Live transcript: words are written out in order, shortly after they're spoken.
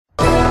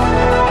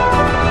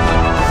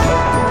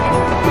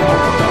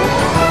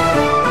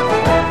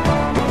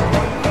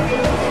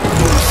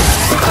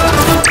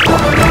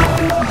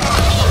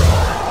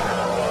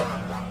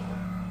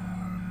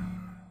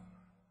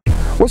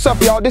What's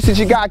up, y'all? This is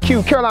your guy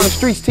Q, Carolina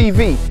Streets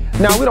TV.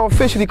 Now, we don't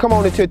officially come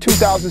on until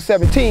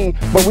 2017,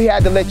 but we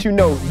had to let you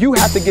know you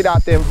have to get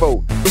out there and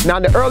vote. Now,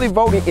 the early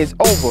voting is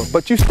over,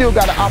 but you still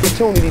got an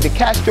opportunity to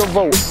cast your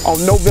vote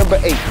on November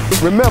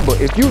 8th. Remember,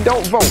 if you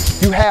don't vote,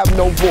 you have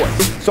no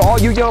voice. So all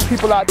you young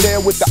people out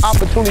there with the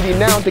opportunity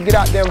now to get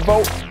out there and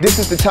vote, this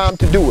is the time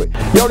to do it.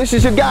 Yo, this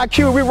is your guy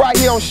Q. We're right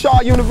here on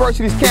Shaw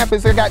University's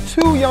campus. I got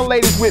two young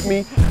ladies with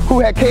me who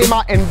had came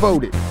out and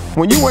voted.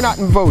 When you went out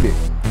and voted,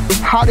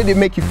 how did it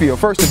make you feel,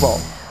 first of all?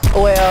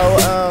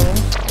 Well,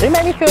 it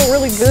made me feel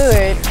really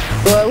good.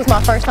 Well, it was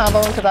my first time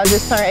voting because I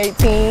just turned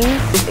 18,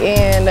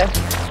 and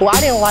well, I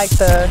didn't like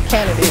the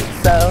candidate,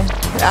 so.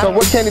 So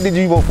what candidate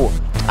did you vote for?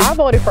 I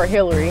voted for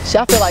Hillary.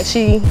 I feel like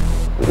she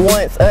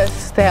wants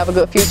us to have a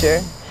good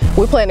future.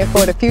 We're planning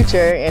for the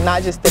future and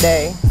not just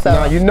today. So.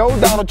 Now, you know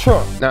Donald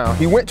Trump. Now,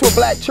 he went to a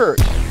black church.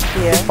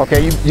 Yeah.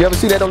 Okay, you ever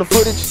see that on the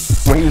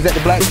footage? When he was at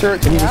the black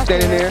church and he was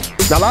standing there?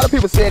 Now, a lot of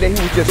people said that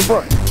he was just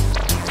front.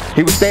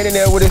 He was standing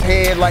there with his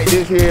head like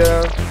this here.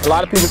 A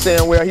lot of people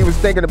saying, well, he was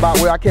thinking about,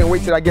 well, I can't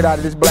wait till I get out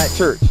of this black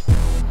church.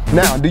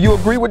 Now, do you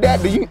agree with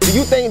that? Do you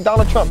think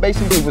Donald Trump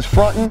basically was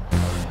fronting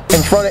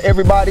in front of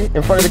everybody,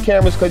 in front of the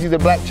cameras because he's a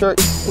black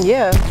church?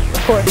 Yeah,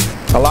 of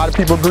course. A lot of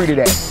people agree to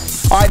that.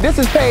 All right, this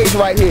is Paige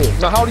right here.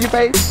 Now, how old are you,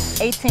 Paige?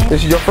 18.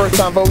 This is your first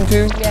time voting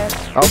too? Yes.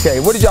 Okay,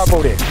 what did y'all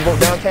vote at? Did you vote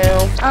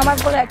downtown? I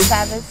voted at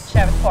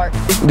Travis Park.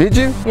 Did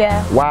you?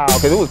 Yeah. Wow,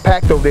 because it was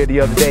packed over there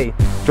the other day.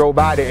 Drove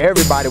by there,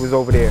 everybody was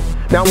over there.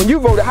 Now, when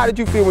you voted, how did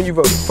you feel when you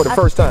voted for the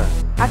first time?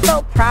 I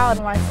felt proud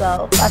of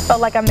myself. I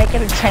felt like I'm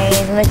making a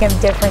change, making a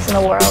difference in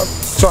the world.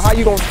 So how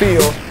you gonna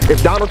feel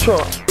if Donald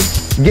Trump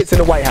gets in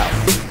the White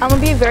House? I'm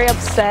gonna be very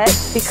upset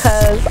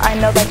because I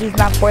know that he's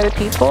not for the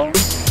people,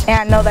 and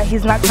I know that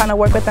he's not trying to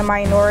work with the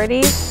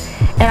minorities.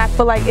 And I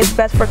feel like it's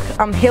best for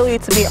Hillary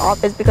to be in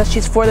office because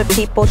she's for the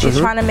people. She's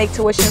trying to make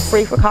tuition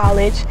free for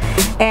college,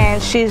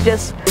 and she's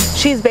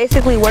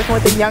basically working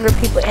with the younger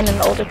people and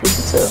the older people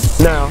too.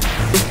 Now,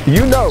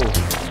 you know,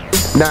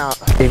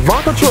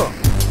 Ivanka Trump,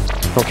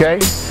 okay?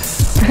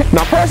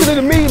 Now, personally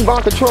to me,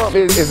 Ivanka Trump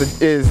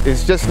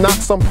is just not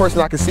some person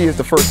I can see as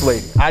the first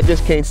lady. I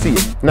just can't see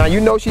it. Now, you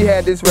know she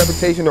had this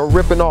reputation of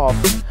ripping off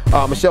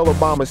Michelle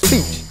Obama's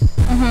speech.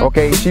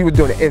 Okay, she was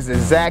doing the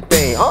exact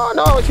thing. Oh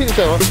no, she didn't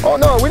say, oh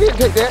no, we didn't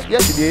take that.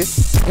 Yes, she did.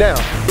 Now,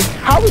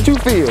 how would you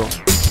feel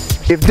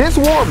if this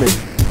woman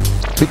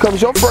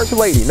becomes your first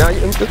lady? Now,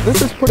 let's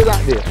just put it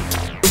out there.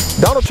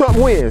 Donald Trump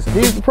wins.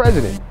 He's the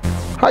president.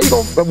 How you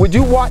gonna? Would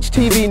you watch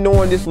TV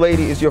knowing this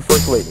lady is your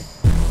first lady?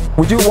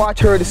 Would you watch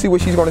her to see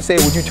what she's gonna say,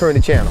 or would you turn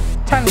the channel?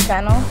 Turn the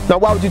channel. Now,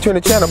 why would you turn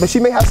the channel? But she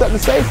may have something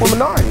to say for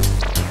minorities.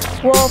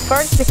 Well,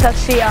 first because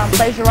she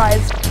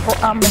plagiarized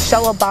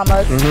Michelle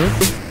Obama's,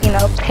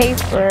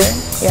 paper.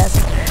 Yes.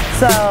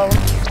 So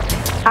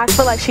I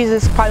feel like she's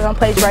just probably gonna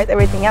plagiarize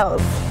everything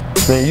else.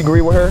 Man, you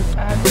agree with her?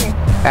 I agree.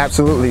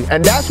 Absolutely.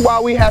 And that's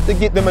why we have to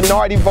get the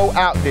minority vote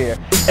out there.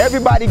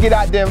 Everybody get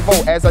out there and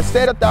vote. As I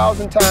said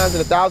 1,000 times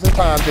and 1,000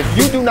 times, if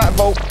you do not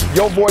vote,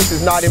 your voice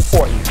is not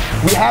important.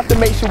 We have to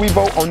make sure we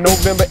vote on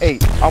November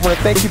 8th. I want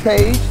to thank you,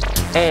 Paige,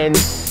 and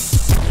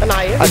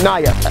Anaya.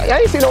 I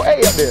ain't see no A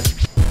up there.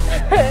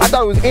 I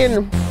thought it was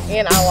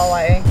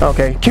N-I-Y-Y-A.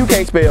 Okay, Q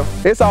can't spell.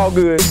 It's all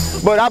good.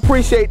 But I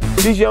appreciate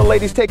these young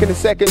ladies taking a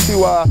second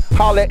to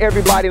holler at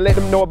everybody and let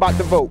them know about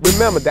the vote.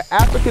 Remember, the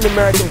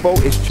African-American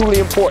vote is truly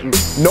important.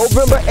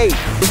 November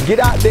 8th, get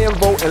out there and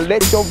vote and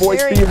let your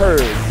voice be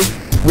heard.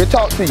 We'll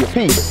talk to you,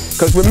 peace.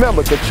 Because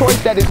remember, the choice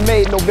that is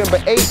made November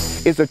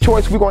 8th is a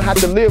choice we're going to have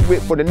to live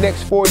with for the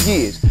next 4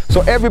 years.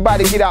 So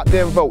everybody get out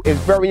there and vote. It's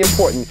very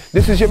important.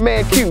 This is your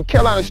man Q,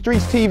 Carolina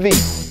Streets TV.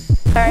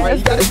 Right,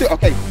 you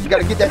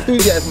gotta get that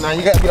enthusiasm now.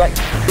 You gotta be like,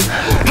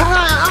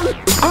 hi,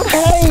 I'm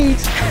Paige,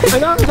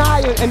 and I'm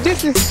Naya, and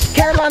this is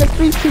Carolina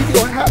Streets TV,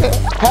 or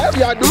however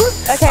y'all do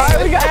it. Okay, all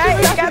right, we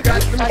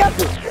got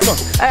this.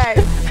 All right,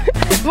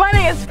 my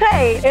name is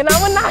Paige, and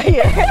I'm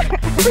Naya.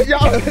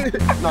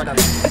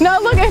 No,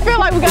 look, I feel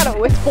like we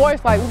gotta, it's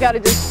forced, like we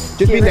gotta just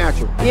be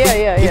natural.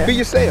 Yeah. Just be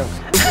yourself.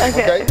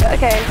 Okay.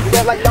 You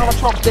got like Donald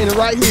Trump standing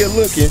right here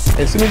looking,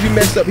 and as soon as you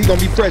mess up, he's gonna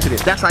be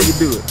president. That's how you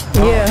do it.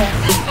 Yeah.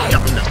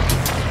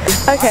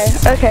 Okay,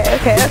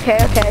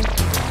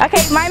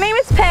 my name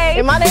is Paige.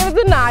 And my name is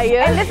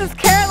Anaya. And this is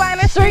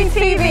Carolina Street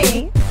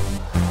TV.